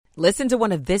Listen to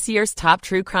one of this year's top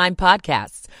true crime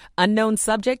podcasts. Unknown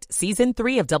Subject, Season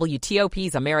 3 of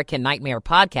WTOP's American Nightmare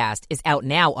podcast is out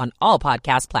now on all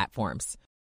podcast platforms.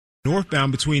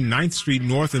 Northbound between 9th Street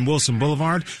North and Wilson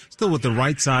Boulevard, still with the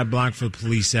right side blocked for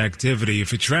police activity.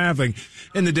 If you're traveling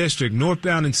in the district,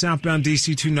 northbound and southbound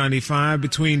DC 295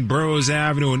 between Burroughs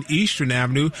Avenue and Eastern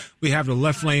Avenue, we have the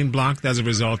left lane blocked as a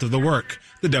result of the work.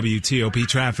 The WTOP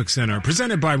Traffic Center,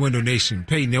 presented by Window Nation.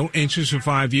 Pay no interest for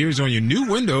 5 years on your new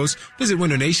windows. Visit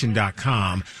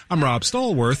windownation.com. I'm Rob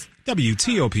Stallworth,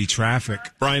 WTOP Traffic.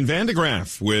 Brian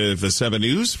Vandegraff with the 7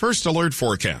 News First Alert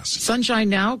Forecast. Sunshine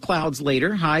now, clouds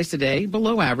later. Highs today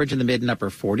below average in the mid and upper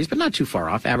 40s, but not too far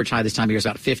off. Average high this time of year is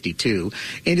about 52.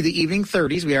 Into the evening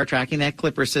 30s, we are tracking that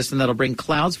Clipper system that'll bring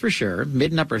clouds for sure.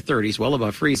 Mid and upper 30s, well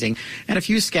above freezing, and a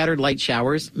few scattered light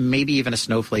showers, maybe even a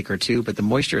snowflake or two, but the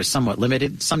moisture is somewhat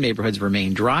limited. Some neighborhoods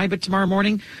remain dry, but tomorrow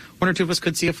morning, one or two of us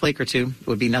could see a flake or two. It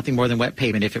would be nothing more than wet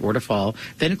pavement if it were to fall.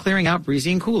 Then clearing out,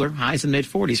 breezy and cooler. Highs in the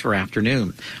mid-40s for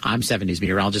afternoon. I'm 7 News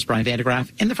meteorologist Brian Vandegraff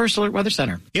in the First Alert Weather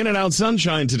Center. In and out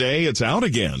sunshine today. It's out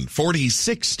again.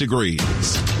 46 degrees.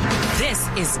 This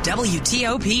is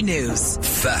WTOP News.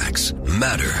 Facts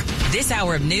matter. This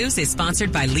hour of news is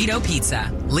sponsored by Lido Pizza.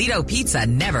 Lido Pizza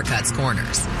never cuts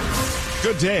corners.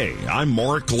 Good day. I'm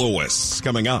Mark Lewis.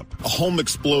 Coming up, a home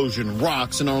explosion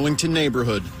rocks an Arlington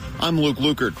neighborhood. I'm Luke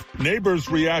Lukert. Neighbors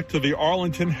react to the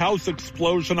Arlington house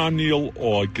explosion on Neil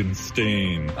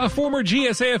Augenstein. A former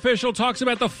GSA official talks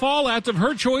about the fallout of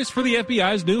her choice for the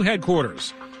FBI's new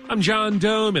headquarters. I'm John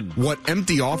Doman. What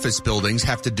empty office buildings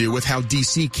have to do with how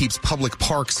D.C. keeps public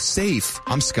parks safe.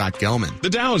 I'm Scott Gelman.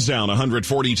 The Dow's down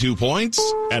 142 points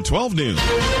at 12 noon.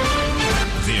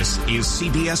 This is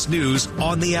CBS News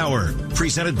on the Hour,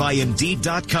 presented by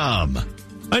Indeed.com.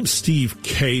 I'm Steve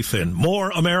Kathan. More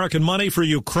American money for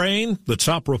Ukraine. The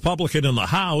top Republican in the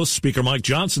House, Speaker Mike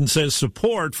Johnson, says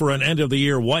support for an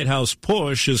end-of-the-year White House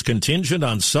push is contingent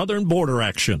on southern border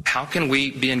action. How can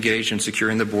we be engaged in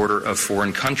securing the border of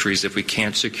foreign countries if we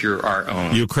can't secure our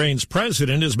own? Ukraine's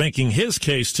president is making his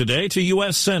case today to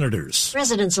U.S. senators.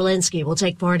 President Zelensky will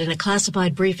take part in a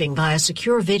classified briefing via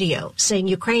secure video, saying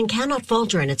Ukraine cannot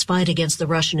falter in its fight against the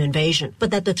Russian invasion,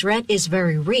 but that the threat is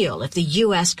very real if the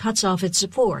U.S. cuts off its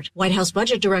support. White House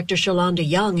Budget Director Shalonda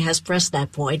Young has pressed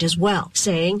that point as well,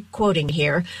 saying, quoting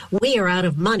here, "We are out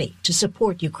of money to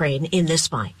support Ukraine in this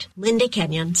fight." Linda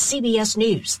Kenyon, CBS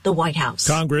News, the White House.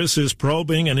 Congress is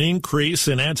probing an increase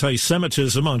in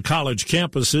anti-Semitism on college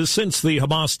campuses since the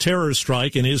Hamas terror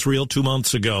strike in Israel 2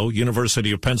 months ago.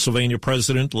 University of Pennsylvania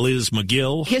President Liz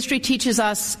McGill. History teaches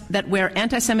us that where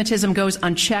anti-Semitism goes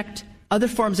unchecked, other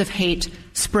forms of hate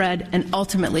spread and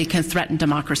ultimately can threaten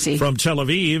democracy. From Tel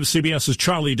Aviv, CBS's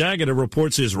Charlie Daggett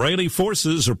reports Israeli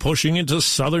forces are pushing into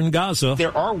southern Gaza.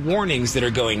 There are warnings that are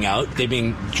going out. They've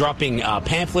been dropping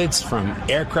pamphlets from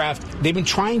aircraft. They've been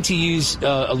trying to use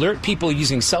alert people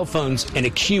using cell phones and a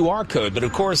QR code. But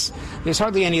of course, there's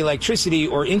hardly any electricity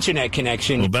or internet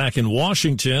connection. Well, back in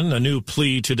Washington, a new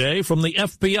plea today from the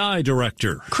FBI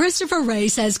director. Christopher Wray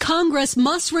says Congress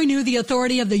must renew the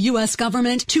authority of the U.S.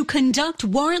 government to conduct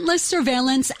warrantless surveillance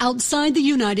outside the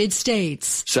United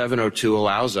States. 702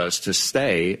 allows us to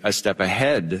stay a step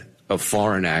ahead of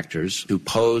foreign actors who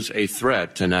pose a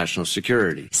threat to national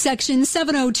security. Section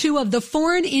 702 of the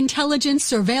Foreign Intelligence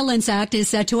Surveillance Act is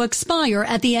set to expire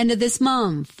at the end of this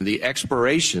month. The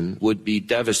expiration would be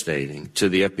devastating to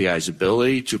the FBI's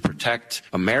ability to protect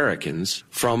Americans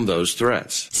from those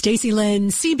threats. Stacey Lynn,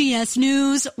 CBS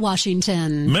News,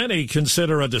 Washington. Many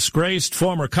consider a disgraced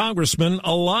former congressman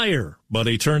a liar, but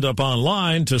he turned up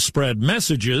online to spread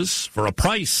messages for a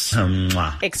price.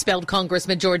 Expelled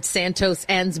Congressman George Santos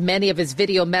ends many of his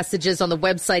video messages on the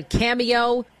website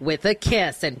Cameo with a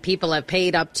kiss, and people have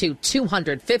paid up to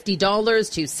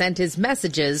 $250 to send his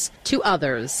messages to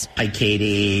others. Hi,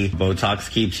 Katie. Botox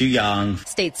keeps you young.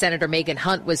 State Senator Megan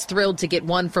Hunt was thrilled to get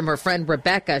one from her friend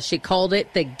Rebecca. She called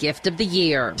it the gift of the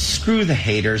year. Screw the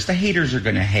haters. The haters are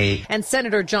going to hate. And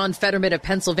Senator John Fetterman of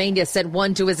Pennsylvania sent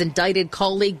one to his indicted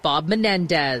colleague Bob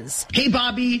Menendez. Hey,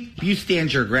 Bobby, you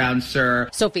stand your ground, sir.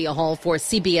 Sophia Hall for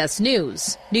CBS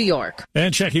News, New York.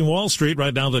 And checking Wall Street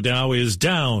right now, the Dow is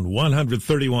down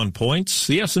 131 points.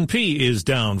 The S&P is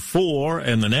down 4,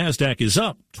 and the NASDAQ is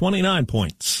up 29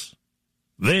 points.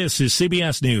 This is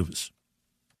CBS News.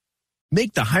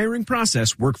 Make the hiring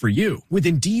process work for you. With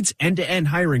Indeed's end-to-end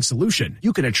hiring solution,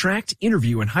 you can attract,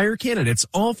 interview, and hire candidates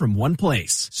all from one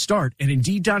place. Start at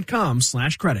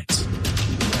Indeed.com/credits.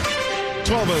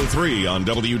 12:03 on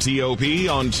WTOP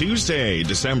on Tuesday,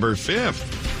 December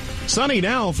 5th. Sunny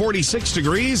now, 46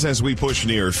 degrees as we push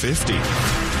near 50.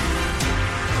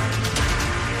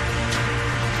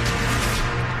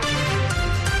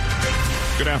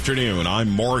 Good afternoon. I'm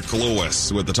Mark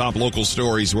Lewis with the top local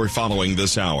stories we're following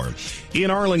this hour. In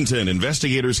Arlington,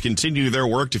 investigators continue their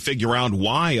work to figure out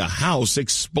why a house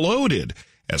exploded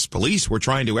as police were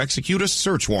trying to execute a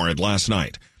search warrant last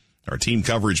night. Our team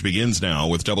coverage begins now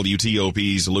with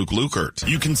WTOP's Luke Lukert.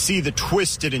 You can see the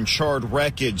twisted and charred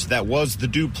wreckage that was the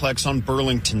duplex on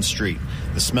Burlington Street.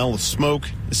 The smell of smoke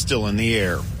is still in the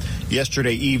air.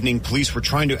 Yesterday evening, police were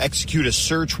trying to execute a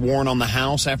search warrant on the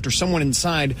house after someone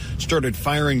inside started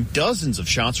firing dozens of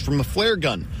shots from a flare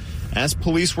gun. As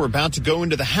police were about to go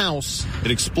into the house,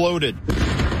 it exploded.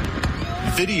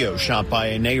 Video shot by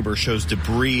a neighbor shows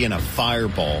debris and a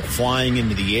fireball flying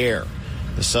into the air.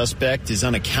 The suspect is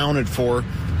unaccounted for.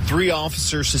 3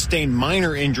 officers sustained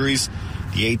minor injuries.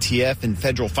 The ATF and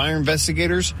federal fire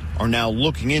investigators are now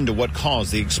looking into what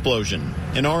caused the explosion.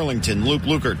 In Arlington, Luke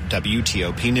Lukert,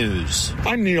 WTOP News.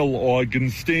 I'm Neil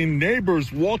Augenstein.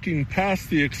 Neighbors walking past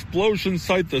the explosion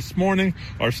site this morning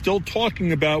are still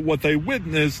talking about what they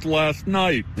witnessed last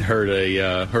night. Heard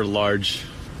a large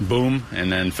boom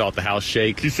and then felt the house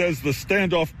shake. He says the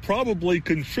standoff probably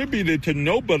contributed to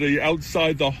nobody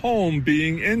outside the home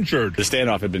being injured. The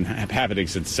standoff had been happening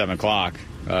since 7 o'clock,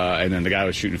 and then the guy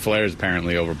was shooting flares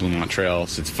apparently over Bluemont Trail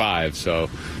since 5, so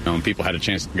people had a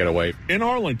chance to get away. In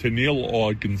Arlington, Neil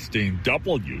Augenstein,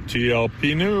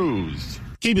 WTOP News.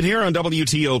 Keep it here on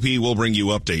WTOP. We'll bring you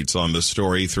updates on the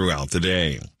story throughout the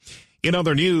day. In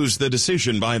other news, the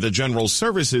decision by the General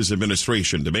Services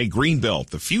Administration to make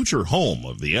Greenbelt the future home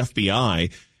of the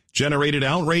FBI generated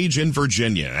outrage in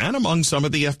Virginia and among some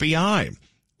of the FBI,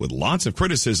 with lots of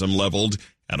criticism leveled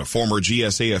at a former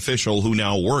GSA official who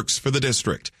now works for the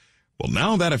district. Well,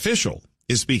 now that official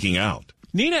is speaking out.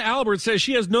 Nina Albert says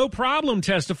she has no problem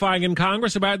testifying in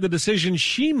Congress about the decision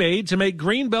she made to make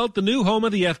Greenbelt the new home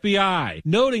of the FBI,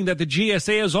 noting that the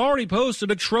GSA has already posted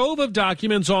a trove of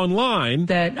documents online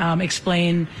that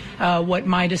explain what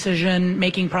my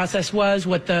decision-making process was,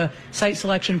 what the site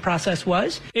selection process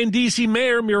was. And D.C.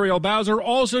 Mayor Muriel Bowser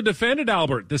also defended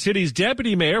Albert, the city's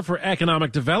deputy mayor for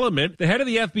economic development. The head of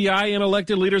the FBI and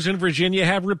elected leaders in Virginia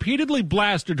have repeatedly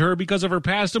blasted her because of her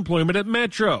past employment at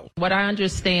Metro. What I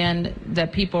understand that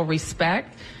people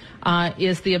respect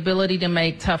is the ability to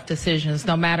make tough decisions,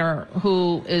 no matter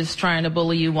who is trying to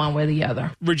bully you one way or the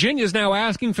other. Virginia is now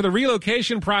asking for the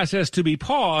relocation process to be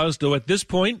paused, though at this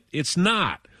point, it's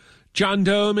not. John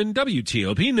Doman,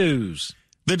 WTOP News.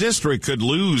 The district could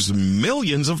lose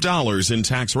millions of dollars in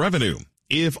tax revenue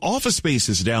if office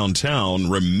spaces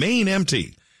downtown remain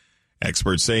empty.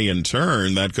 Experts say, in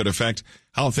turn, that could affect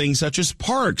how things such as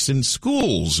parks and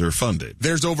schools are funded.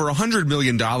 There's over $100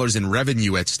 million in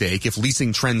revenue at stake if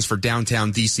leasing trends for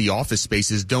downtown D.C. office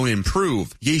spaces don't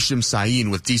improve. Yeshim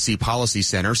Sain with D.C. Policy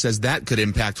Center says that could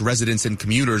impact residents and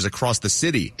commuters across the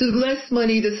city. The less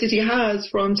money the city has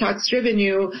from tax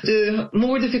revenue, the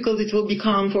more difficult it will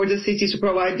become for the city to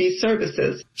provide these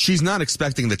services. She's not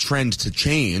expecting the trend to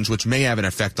change, which may have an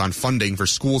effect on funding for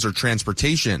schools or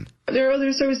transportation. There are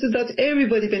other services that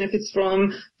everybody benefits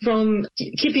from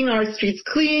keeping our streets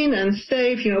clean and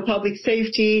safe, public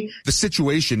safety. The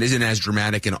situation isn't as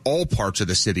dramatic in all parts of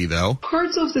the city, though.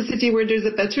 Parts of the city where there's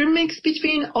a better mix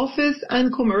between office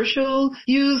and commercial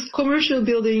use, commercial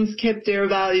buildings kept their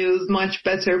values much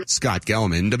better. Scott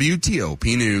Gelman,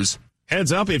 WTOP News.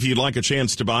 Heads up if you'd like a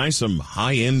chance to buy some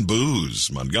high-end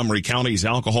booze. Montgomery County's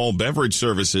Alcohol Beverage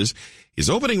Services is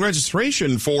opening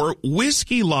registration for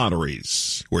whiskey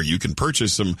lotteries, where you can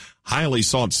purchase some highly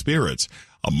sought spirits.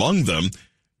 Among them,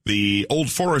 the Old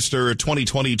Forester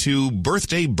 2022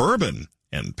 Birthday Bourbon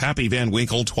and Pappy Van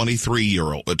Winkle 23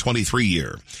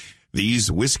 year.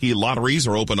 These whiskey lotteries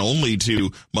are open only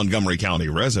to Montgomery County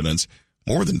residents.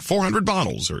 More than 400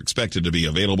 bottles are expected to be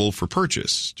available for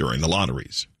purchase during the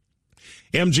lotteries.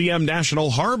 MGM National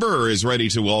Harbor is ready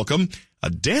to welcome a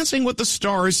Dancing with the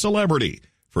Stars celebrity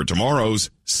for tomorrow's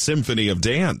Symphony of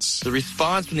Dance. The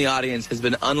response from the audience has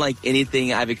been unlike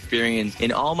anything I've experienced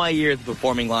in all my years of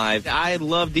performing live. I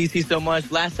love DC so much.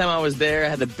 Last time I was there, I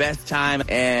had the best time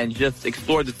and just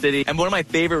explored the city. And one of my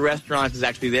favorite restaurants is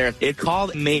actually there. It's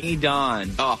called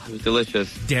Maidon. Oh, it was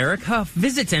delicious. Derek Huff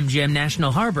visits MGM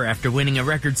National Harbor after winning a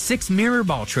record 6 mirror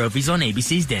ball trophies on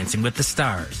ABC's Dancing with the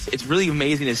Stars. It's really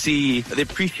amazing to see the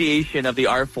appreciation of the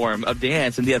art form of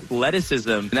dance and the athleticism.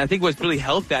 And I think what's really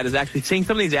helped that is actually seeing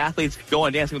some of these athletes go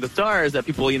on Dancing with the Stars that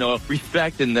people,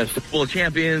 respect in the Super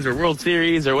Champions or World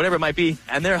Series or whatever it might be,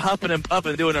 and they're huffing and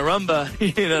puffing doing a rumba,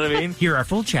 you know what I mean? Hear our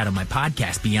full chat on my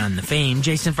podcast, Beyond the Fame.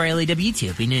 Jason Fraley,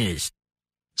 WTOP News.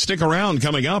 Stick around,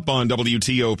 coming up on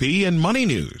WTOP and Money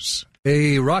News.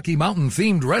 A Rocky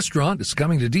Mountain-themed restaurant is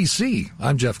coming to D.C.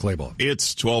 I'm Jeff Claybaugh.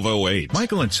 It's 12:08.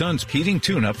 Michael & Son's heating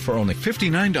tune-up for only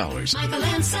 $59.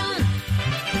 Michael & Son.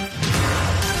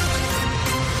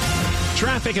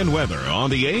 Traffic and weather on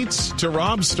the 8s to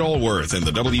Rob Stallworth in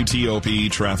the WTOP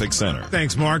Traffic Center.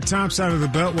 Thanks, Mark. Top side of the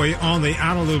Beltway on the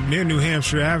outer loop near New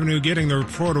Hampshire Avenue, getting the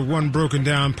report of one broken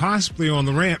down, possibly on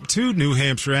the ramp to New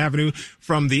Hampshire Avenue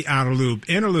from the outer loop.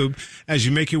 Inner loop, as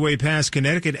you make your way past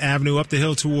Connecticut Avenue up the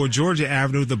hill toward Georgia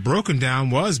Avenue, the broken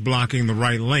down was blocking the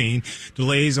right lane.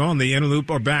 Delays on the inner loop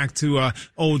are back to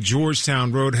Old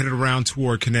Georgetown Road, headed around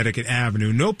toward Connecticut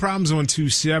Avenue. No problems on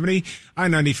 270.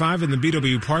 I-95 and the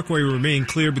BW Parkway remain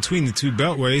clear between the two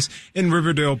beltways. In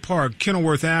Riverdale Park,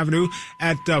 Kenilworth Avenue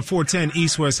at 410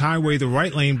 East-West Highway, the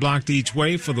right lane blocked each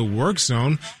way for the work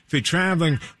zone. If you're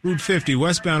traveling Route 50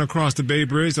 westbound across the Bay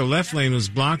Bridge, the left lane was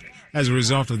blocked as a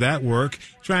result of that work.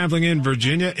 Traveling in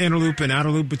Virginia, inner loop and outer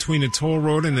loop between the Toll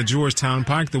Road and the Georgetown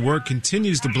Pike, the work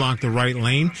continues to block the right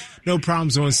lane. No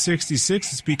problems on 66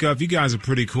 to speak of. You guys are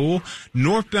pretty cool.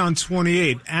 Northbound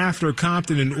 28 after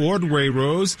Compton and Ordway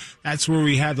Roads, that's where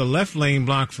we have the left lane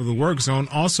blocked for the work zone.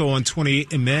 Also on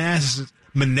 28 in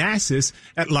Manassas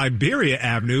at Liberia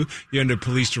Avenue, you're under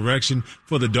police direction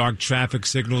for the dark traffic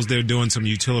signals. They're doing some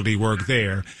utility work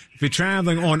there. If you're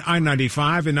traveling on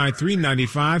I-95 and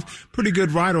I-395, pretty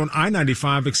good ride on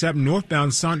I-95, except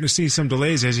northbound, starting to see some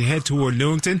delays as you head toward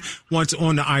Newington. Once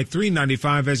on the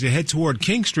I-395, as you head toward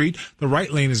King Street, the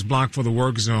right lane is blocked for the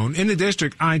work zone. In the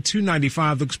district,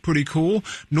 I-295 looks pretty cool.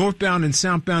 Northbound and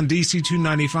southbound DC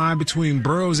 295 between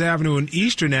Burroughs Avenue and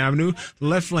Eastern Avenue, the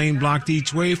left lane blocked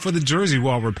each way for the Jersey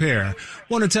Wall repair.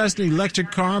 Want to test an electric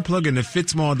car? Plug into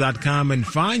fitzmall.com and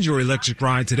find your electric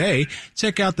ride today.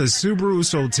 Check out the Subaru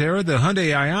Solterra, the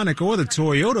Hyundai Ioniq, or the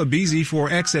Toyota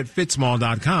BZ4X at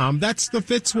fitzmall.com. That's the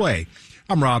Fitz way.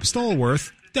 I'm Rob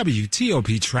Stallworth,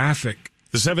 WTOP Traffic.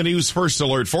 The 7 News First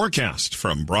Alert forecast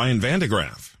from Brian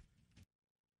Vandegraff.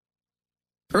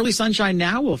 Early sunshine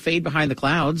now will fade behind the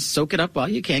clouds. Soak it up while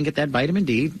you can. Get that vitamin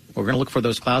D. We're going to look for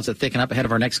those clouds that thicken up ahead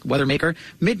of our next weather maker.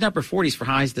 Mid and upper 40s for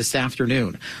highs this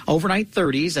afternoon. Overnight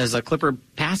 30s as a clipper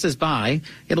passes by.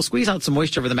 It'll squeeze out some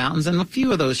moisture over the mountains, and a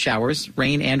few of those showers,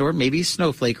 rain and or maybe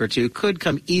snowflake or two, could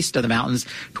come east of the mountains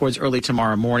towards early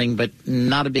tomorrow morning, but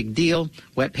not a big deal.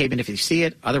 Wet pavement if you see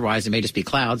it. Otherwise, it may just be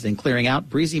clouds, then clearing out.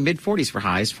 Breezy mid 40s for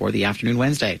highs for the afternoon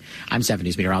Wednesday. I'm 7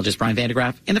 News meteorologist Brian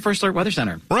Vandegraff in the First Alert Weather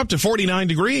Center. We're up to 49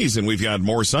 degrees, and we've got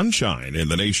more sunshine in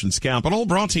the nation's capital,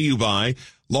 brought to you by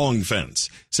Long Fence.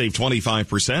 Save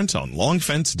 25% on Long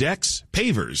Fence decks,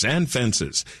 pavers, and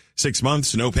fences. 6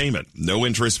 months, no payment, no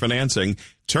interest financing.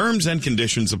 Terms and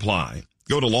conditions apply.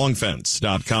 Go to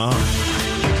longfence.com.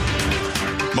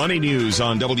 Money news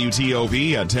on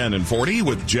WTOP at 10 and 40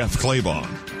 with Jeff Claybaugh.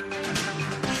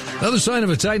 Another sign of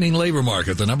a tightening labor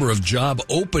market. The number of job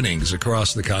openings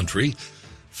across the country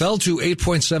fell to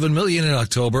 8.7 million in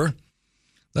October.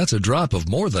 That's a drop of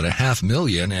more than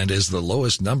 500,000 and is the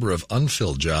lowest number of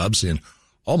unfilled jobs in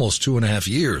almost 2.5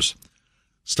 years.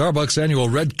 Starbucks annual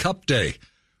Red Cup Day,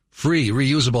 free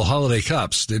reusable holiday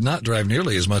cups, did not drive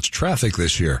nearly as much traffic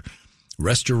this year.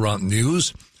 Restaurant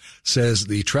News says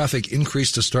the traffic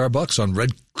increase to Starbucks on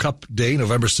Red Cup Day,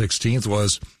 November 16th,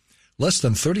 was less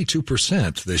than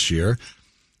 32% this year.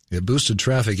 It boosted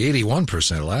traffic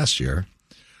 81% last year.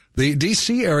 The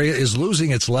D.C. area is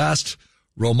losing its last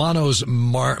Romano's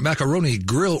Macaroni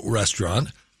Grill restaurant,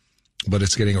 but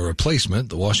it's getting a replacement.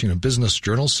 The Washington Business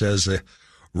Journal says a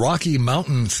Rocky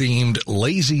Mountain-themed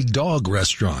Lazy Dog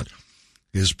restaurant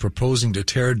is proposing to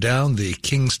tear down the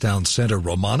Kingstown Center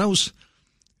Romano's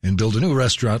and build a new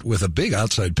restaurant with a big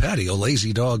outside patio.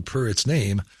 Lazy Dog, per its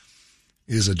name,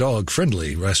 is a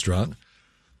dog-friendly restaurant.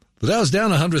 The Dow's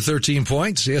down 113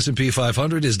 points. The S&P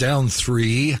 500 is down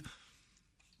 3.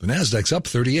 The Nasdaq's up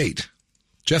 38.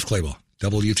 Jeff Claybaugh,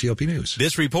 WTOP News.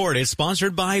 This report is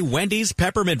sponsored by Wendy's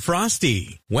Peppermint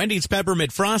Frosty. Wendy's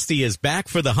Peppermint Frosty is back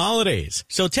for the holidays,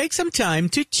 so take some time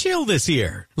to chill this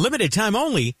year. Limited time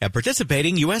only at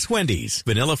participating U.S. Wendy's.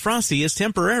 Vanilla Frosty is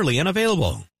temporarily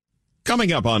unavailable.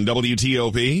 Coming up on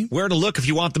WTOP. Where to look if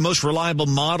you want the most reliable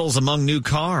models among new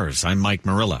cars. I'm Mike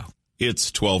Murillo.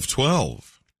 It's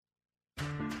 12:12.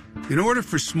 In order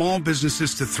for small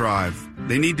businesses to thrive,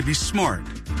 they need to be smart,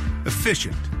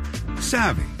 efficient,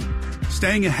 savvy,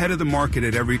 staying ahead of the market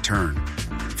at every turn,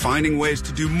 finding ways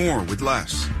to do more with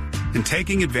less, and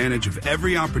taking advantage of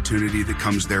every opportunity that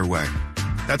comes their way.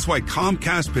 That's why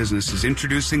Comcast Business is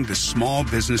introducing the Small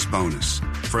Business Bonus.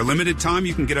 For a limited time,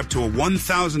 you can get up to a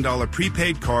 $1,000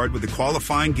 prepaid card with a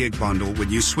qualifying gig bundle when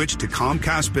you switch to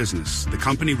Comcast Business, the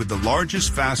company with the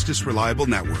largest, fastest, reliable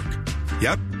network.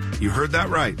 Yep, you heard that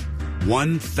right.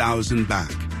 1,000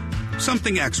 back.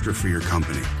 Something extra for your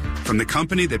company. From the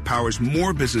company that powers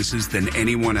more businesses than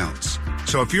anyone else.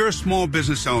 So if you're a small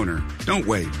business owner, don't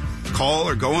wait. Call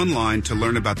or go online to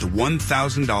learn about the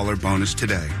 $1,000 bonus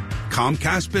today.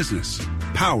 Comcast Business.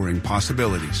 Powering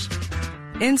possibilities.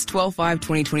 Ends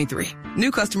 12/5/2023. New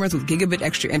customers with Gigabit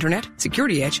Extra Internet,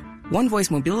 Security Edge, One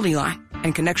Voice Mobility Line,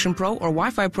 and Connection Pro or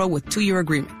Wi-Fi Pro with 2-year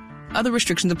agreement. Other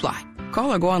restrictions apply.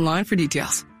 Call or go online for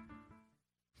details.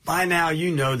 By now,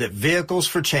 you know that Vehicles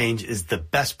for Change is the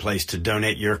best place to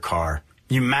donate your car.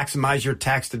 You maximize your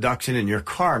tax deduction and your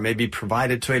car may be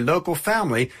provided to a local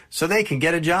family so they can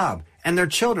get a job and their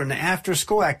children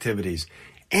after-school activities.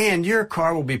 And your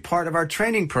car will be part of our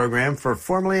training program for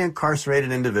formerly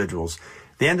incarcerated individuals.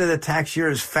 The end of the tax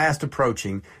year is fast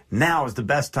approaching. Now is the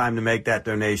best time to make that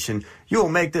donation. You will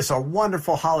make this a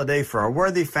wonderful holiday for a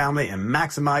worthy family and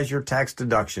maximize your tax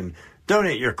deduction.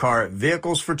 Donate your car at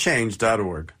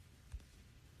vehiclesforchange.org.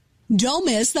 Don't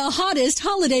miss the hottest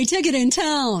holiday ticket in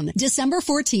town. December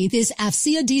 14th is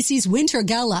AFCEA DC's Winter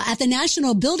Gala at the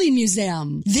National Building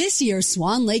Museum. This year's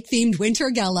Swan Lake-themed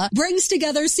Winter Gala brings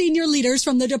together senior leaders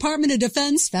from the Department of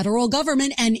Defense, federal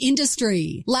government, and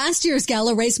industry. Last year's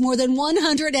gala raised more than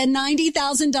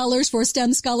 $190,000 for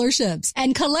STEM scholarships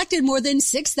and collected more than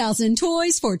 6,000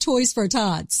 toys for Toys for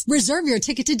Tots. Reserve your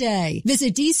ticket today.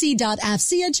 Visit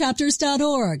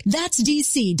dc.afceachapters.org. That's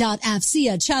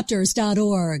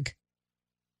dc.afceachapters.org.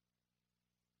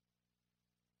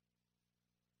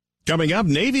 Coming up,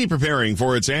 Navy preparing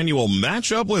for its annual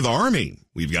matchup with Army.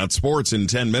 We've got sports in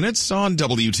 10 minutes on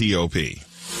WTOP.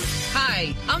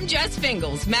 Hi, I'm Jess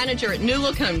Fingles, manager at New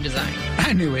Look Home Design.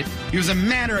 I knew it. It was a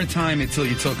matter of time until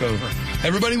you took over.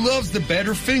 Everybody loves the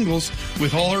Better Fingles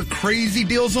with all our crazy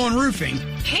deals on roofing.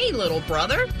 Hey, little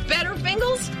brother. Better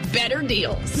Fingles, better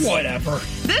deals. Whatever.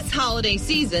 This holiday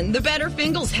season, the Better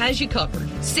Fingles has you covered.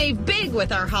 Save big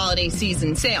with our holiday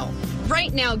season sale.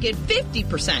 Right now, get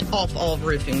 50% off all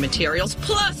roofing materials,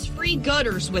 plus free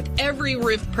gutters with every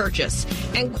roof purchase,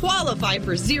 and qualify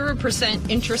for 0%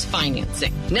 interest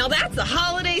financing. Now that's a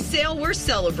holiday sale we're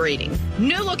celebrating.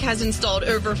 New Look has installed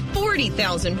over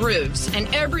 40,000 roofs,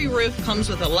 and every roof comes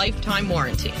with a lifetime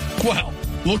warranty. Well,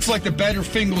 looks like the Better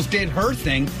Fingles did her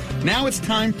thing. Now it's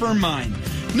time for mine.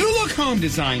 New Look Home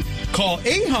Design. Call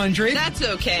 800... That's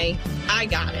okay. I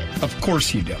got it. Of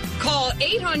course you do. Call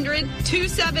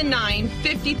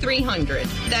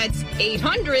 800-279-5300. That's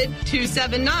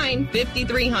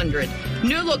 800-279-5300.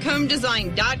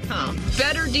 NewLookHomeDesign.com.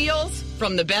 Better deals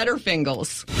from the Better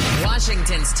Fingles.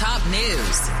 Washington's top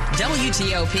news.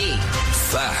 WTOP.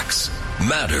 Facts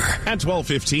matter. At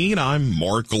 12:15, I'm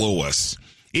Mark Lewis.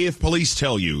 If police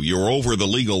tell you you're over the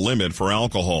legal limit for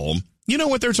alcohol, you know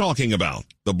what they're talking about.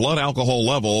 The blood alcohol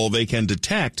level they can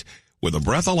detect with a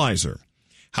breathalyzer.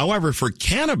 However, for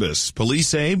cannabis, police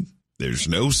say there's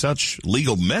no such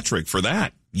legal metric for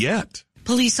that yet.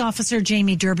 Police Officer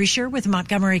Jamie Derbyshire with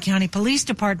Montgomery County Police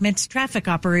Department's Traffic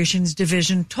Operations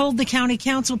Division told the County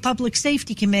Council Public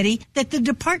Safety Committee that the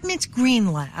department's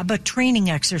Green Lab, a training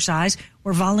exercise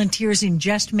where volunteers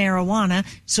ingest marijuana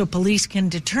so police can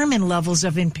determine levels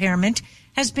of impairment,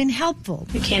 has been helpful.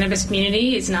 The cannabis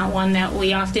community is not one that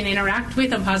we often interact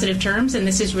with on positive terms, and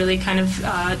this has really kind of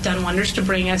done wonders to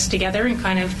bring us together and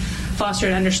kind of foster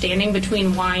an understanding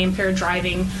between why impaired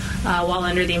driving while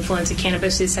under the influence of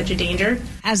cannabis is such a danger.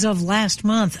 As of last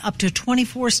month, up to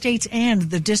 24 states and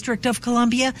the District of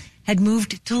Columbia had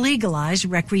moved to legalize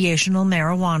recreational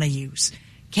marijuana use.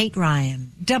 Kate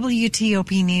Ryan,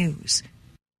 WTOP News.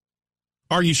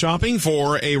 Are you shopping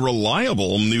for a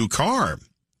reliable new car?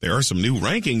 There are some new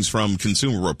rankings from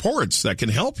Consumer Reports that can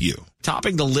help you.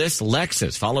 Topping the list,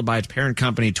 Lexus, followed by its parent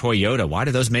company, Toyota. Why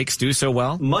do those makes do so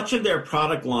well? Much of their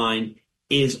product line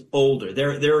is older.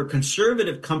 They're a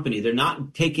conservative company. They're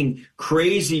not taking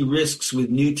crazy risks with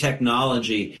new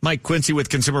technology. Mike Quincy with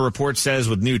Consumer Reports says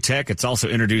with new tech, it's also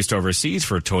introduced overseas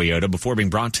for Toyota before being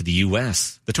brought to the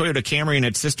U.S. The Toyota Camry and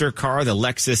its sister car, the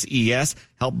Lexus ES,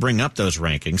 help bring up those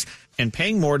rankings. And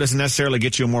paying more doesn't necessarily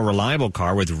get you a more reliable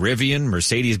car with Rivian,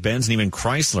 Mercedes-Benz, and even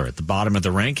Chrysler at the bottom of the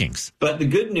rankings. But the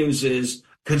good news is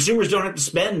consumers don't have to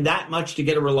spend that much to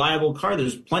get a reliable car.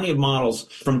 There's plenty of models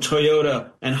from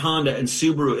Toyota and Honda and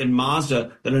Subaru and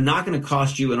Mazda that are not going to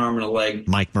cost you an arm and a leg.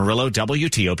 Mike Murillo,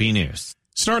 WTOP News.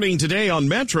 Starting today on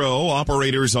Metro,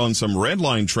 operators on some Red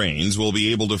Line trains will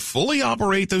be able to fully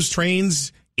operate those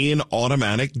trains in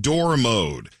automatic door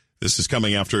mode. This is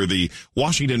coming after the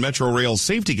Washington Metro Rail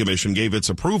Safety Commission gave its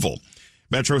approval.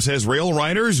 Metro says rail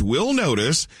riders will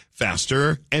notice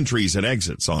faster entries and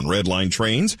exits on Red Line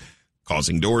trains,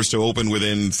 causing doors to open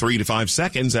within 3 to 5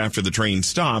 seconds after the train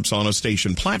stops on a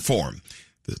station platform.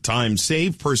 The time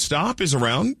saved per stop is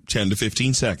around 10 to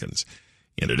 15 seconds.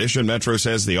 In addition, Metro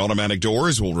says the automatic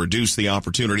doors will reduce the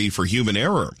opportunity for human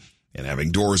error and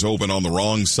having doors open on the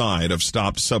wrong side of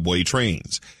stopped subway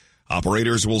trains.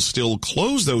 Operators will still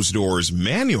close those doors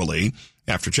manually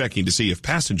after checking to see if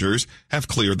passengers have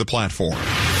cleared the platform.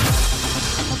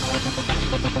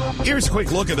 Here's a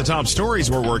quick look at the top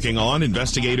stories we're working on.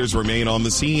 Investigators remain on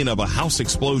the scene of a house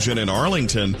explosion in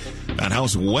Arlington. That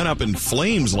house went up in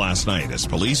flames last night as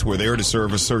police were there to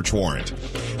serve a search warrant.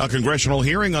 A congressional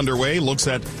hearing underway looks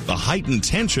at the heightened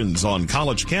tensions on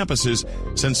college campuses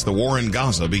since the war in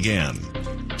Gaza began.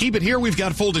 Keep it here. We've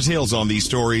got full details on these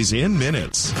stories in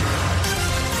minutes.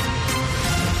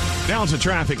 Now to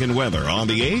traffic and weather. On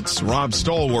the 8s, Rob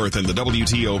Stallworth in the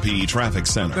WTOP Traffic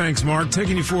Center. Thanks, Mark.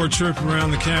 Taking you for a trip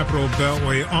around the Capitol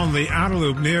Beltway on the outer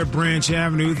loop near Branch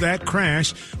Avenue. That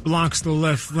crash blocks the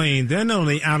left lane. Then on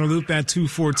the outer loop at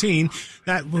 214,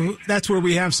 that's where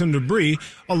we have some debris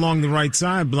along the right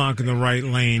side blocking the right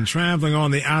lane. Traveling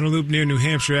on the outer loop near New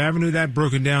Hampshire Avenue, that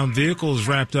broken down vehicle is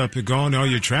wrapped up and gone. All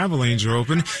your travel lanes are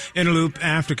open. Inner loop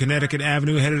after Connecticut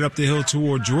Avenue headed up the hill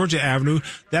toward Georgia Avenue.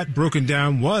 That broken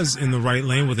down was in the right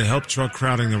lane with a help truck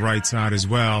crowding the right side as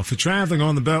well. For traveling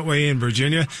on the Beltway in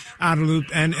Virginia, outer loop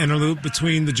and inner loop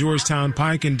between the Georgetown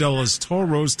Pike and Dulles Toll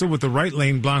Road still with the right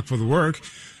lane blocked for the work.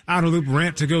 Outer loop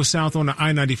ramp to go south on the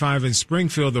I-95 in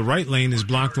Springfield. The right lane is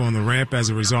blocked on the ramp as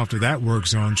a result of that work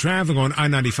zone. Traveling on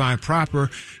I-95 proper,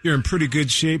 you're in pretty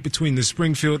good shape between the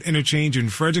Springfield interchange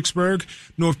and Fredericksburg.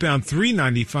 Northbound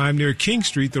 395 near King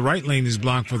Street, the right lane is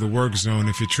blocked for the work zone.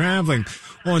 If you're traveling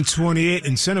on 28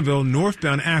 in Centerville,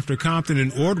 northbound after Compton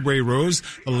and Ordway Roads,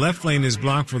 the left lane is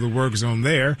blocked for the work zone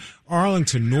there.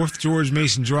 Arlington, North George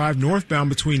Mason Drive, northbound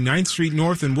between 9th Street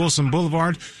North and Wilson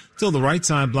Boulevard, still the right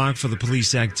side blocked for the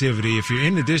police activity. If you're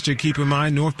in the district, keep in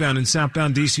mind northbound and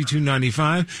southbound DC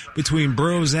 295 between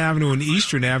Burroughs Avenue and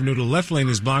Eastern Avenue, the left lane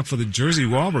is blocked for the Jersey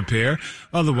Wall repair.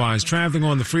 Otherwise, traveling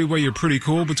on the freeway, you're pretty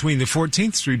cool between the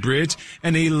 14th Street Bridge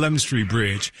and the 11th Street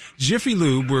Bridge. Jiffy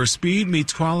Lube, where speed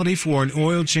meets quality for an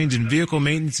oil change and vehicle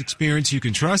maintenance experience you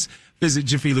can trust. Visit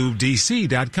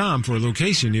JiffyLubeDC.com for a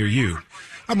location near you.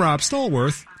 I'm Rob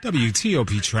Stallworth,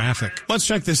 WTOP Traffic. Let's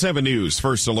check the 7 News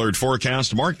First Alert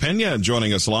forecast. Mark Pena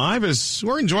joining us live as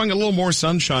we're enjoying a little more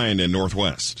sunshine in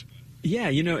Northwest. Yeah,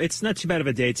 it's not too bad of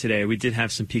a day today. We did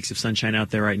have some peaks of sunshine out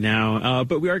there right now,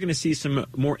 but we are going to see some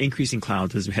more increasing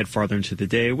clouds as we head farther into the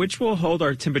day, which will hold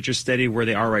our temperatures steady where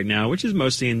they are right now, which is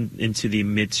mostly into the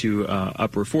mid to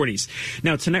upper 40s.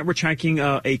 Now, tonight we're tracking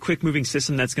a quick-moving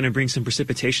system that's going to bring some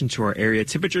precipitation to our area.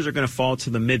 Temperatures are going to fall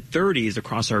to the mid-30s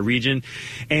across our region,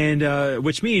 and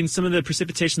which means some of the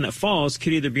precipitation that falls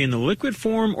could either be in the liquid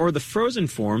form or the frozen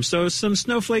form, so some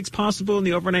snowflakes possible in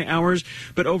the overnight hours,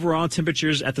 but overall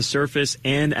temperatures at the surface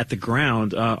and at the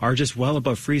ground are just well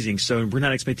above freezing, so we're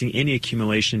not expecting any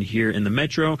accumulation here in the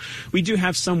metro. We do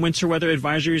have some winter weather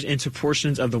advisories into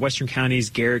portions of the western counties.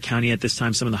 Garrett County at this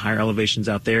time, some of the higher elevations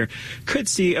out there could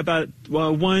see about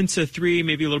 1 to 3,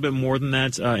 maybe a little bit more than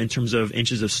that in terms of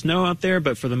inches of snow out there,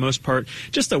 but for the most part,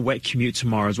 just a wet commute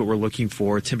tomorrow is what we're looking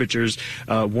for. Temperatures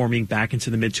warming back into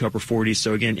the mid to upper 40s,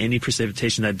 so again, any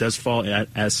precipitation that does fall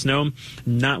as snow,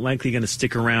 not likely going to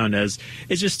stick around as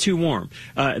it's just too warm.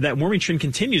 That warming trend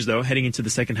continues, though, heading into the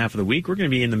second half of the week. We're going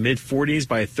to be in the mid-40s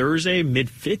by Thursday,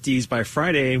 mid-50s by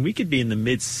Friday, and we could be in the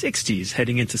mid-60s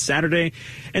heading into Saturday.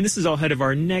 And this is all ahead of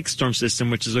our next storm system,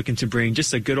 which is looking to bring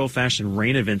just a good old-fashioned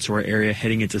rain event to our area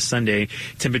heading into Sunday.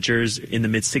 Temperatures in the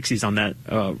mid-60s on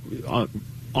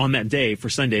that day for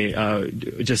Sunday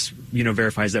just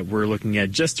verifies that we're looking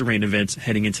at just a rain event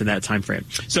heading into that time frame.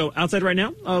 So outside right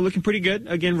now, looking pretty good.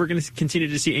 Again, we're going to continue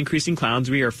to see increasing clouds.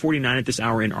 We are 49 at this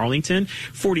hour in Arlington,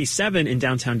 47 in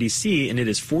downtown D.C., and it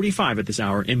is 45 at this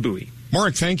hour in Bowie.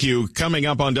 Mark, thank you. Coming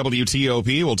up on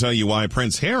WTOP, we'll tell you why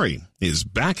Prince Harry is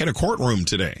back in a courtroom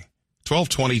today.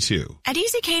 12:22. At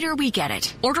EasyCater, we get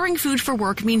it. Ordering food for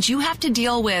work means you have to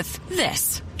deal with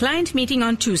this. Client meeting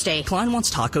on Tuesday. Client wants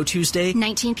Taco Tuesday.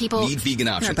 19 people. Need vegan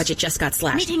options. Our budget just got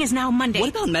slashed. Meeting is now Monday. What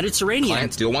about Mediterranean?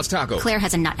 Client still wants taco. Claire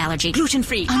has a nut allergy.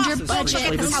 Gluten-free. Under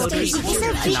budget.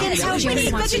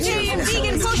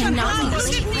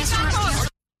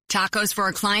 Tacos for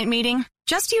a client meeting?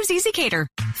 Just use EasyCater.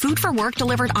 Food for work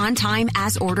delivered on time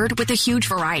as ordered with a huge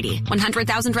variety.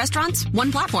 100,000 restaurants,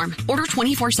 one platform. Order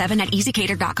 24/7 at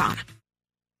EasyCater.com.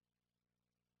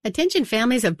 Attention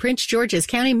families of Prince George's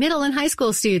County middle and high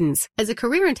school students. As a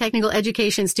career and technical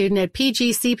education student at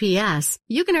PGCPS,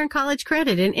 you can earn college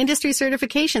credit and industry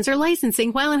certifications or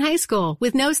licensing while in high school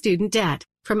with no student debt.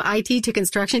 From IT to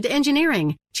construction to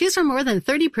engineering, choose from more than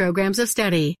 30 programs of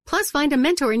study. Plus, find a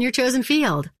mentor in your chosen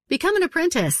field. Become an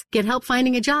apprentice, get help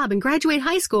finding a job, and graduate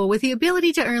high school with the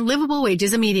ability to earn livable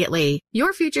wages immediately.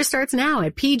 Your future starts now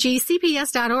at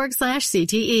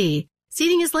pgcps.org/CTE.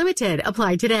 Seating is limited.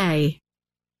 Apply today.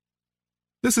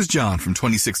 This is John from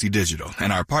 2060 Digital,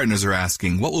 and our partners are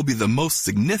asking what will be the most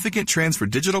significant trends for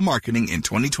digital marketing in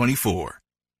 2024.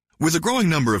 With a growing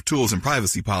number of tools and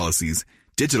privacy policies,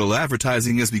 digital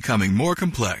advertising is becoming more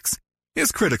complex.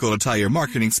 It's critical to tie your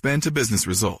marketing spend to business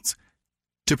results.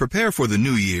 To prepare for the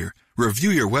new year,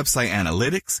 review your website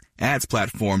analytics, ads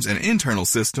platforms, and internal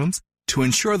systems to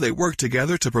ensure they work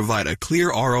together to provide a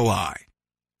clear ROI.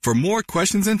 For more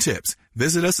questions and tips,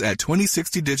 visit us at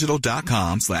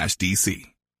 2060digital.com/DC.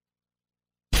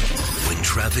 When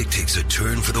traffic takes a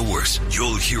turn for the worse,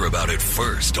 you'll hear about it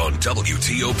first on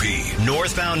WTOP.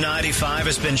 Northbound 95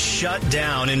 has been shut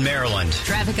down in Maryland.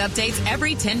 Traffic updates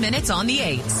every 10 minutes on the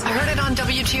 8s. I heard it on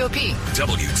WTOP.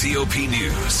 WTOP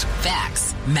News.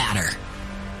 Facts matter.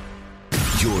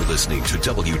 You're listening to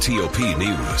WTOP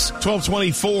News.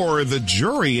 12:24, the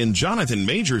jury in Jonathan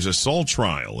Majors' assault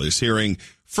trial is hearing the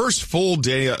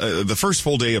first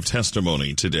full day of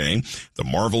testimony today. The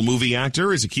Marvel movie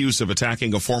actor is accused of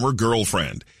attacking a former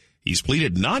girlfriend. He's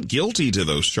pleaded not guilty to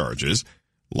those charges.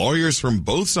 Lawyers from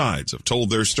both sides have told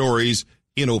their stories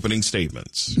in opening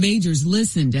statements. Majors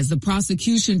listened as the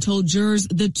prosecution told jurors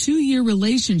the 2-year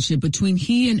relationship between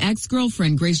he and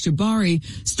ex-girlfriend Grace Jabari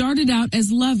started out as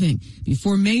loving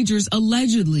before Majors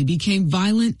allegedly became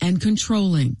violent and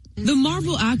controlling. The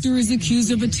Marvel actor is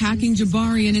accused of attacking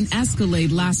Jabari in an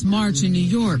Escalade last March in New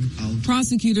York.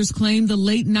 Prosecutors claim the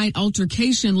late-night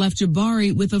altercation left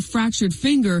Jabari with a fractured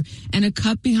finger and a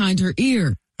cut behind her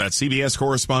ear. That's CBS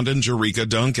correspondent Jerika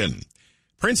Duncan.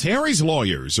 Prince Harry's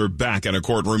lawyers are back in a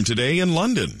courtroom today in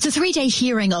London. The 3-day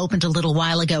hearing opened a little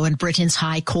while ago in Britain's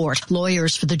High Court.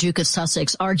 Lawyers for the Duke of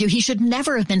Sussex argue he should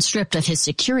never have been stripped of his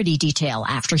security detail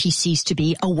after he ceased to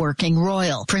be a working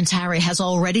royal. Prince Harry has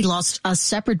already lost a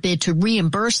separate bid to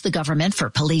reimburse the government for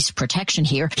police protection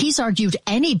here. He's argued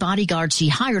any bodyguards he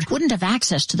hired wouldn't have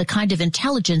access to the kind of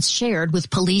intelligence shared with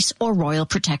police or royal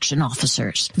protection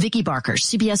officers. Vicky Barker,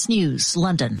 CBS News,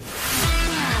 London.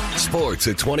 Sports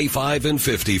at 25 and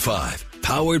 55.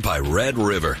 Powered by Red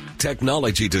River.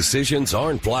 Technology decisions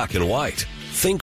aren't black and white. Think